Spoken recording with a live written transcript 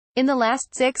In the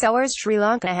last 6 hours, Sri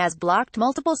Lanka has blocked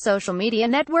multiple social media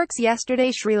networks. Yesterday,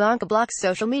 Sri Lanka blocked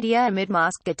social media amid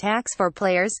mosque attacks for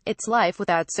players. Its life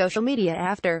without social media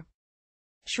after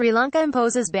Sri Lanka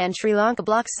imposes ban. Sri Lanka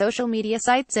blocks social media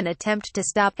sites in attempt to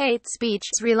stop hate speech.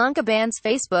 Sri Lanka bans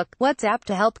Facebook, WhatsApp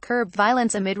to help curb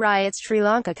violence amid riots. Sri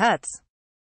Lanka cuts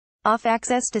off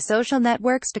access to social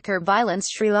networks to curb violence.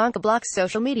 Sri Lanka blocks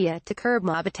social media to curb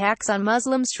mob attacks on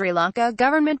Muslims. Sri Lanka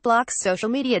government blocks social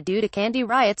media due to Kandy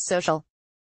riots. Social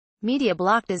media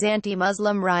blocked as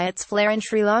anti-Muslim riots flare in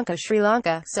Sri Lanka. Sri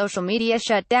Lanka social media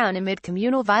shut down amid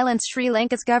communal violence. Sri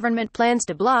Lanka's government plans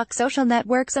to block social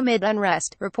networks amid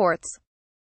unrest, reports.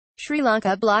 Sri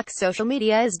Lanka blocks social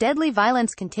media as deadly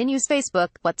violence continues. Facebook,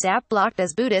 WhatsApp blocked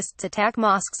as Buddhists attack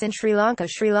mosques in Sri Lanka.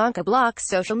 Sri Lanka blocks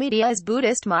social media as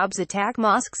Buddhist mobs attack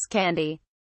mosques. Kandy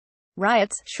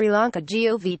riots. Sri Lanka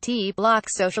govt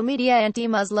blocks social media.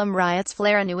 Anti-Muslim riots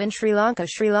flare anew in Sri Lanka.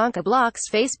 Sri Lanka blocks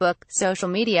Facebook, social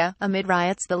media, amid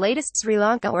riots. The latest. Sri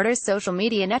Lanka orders social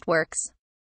media networks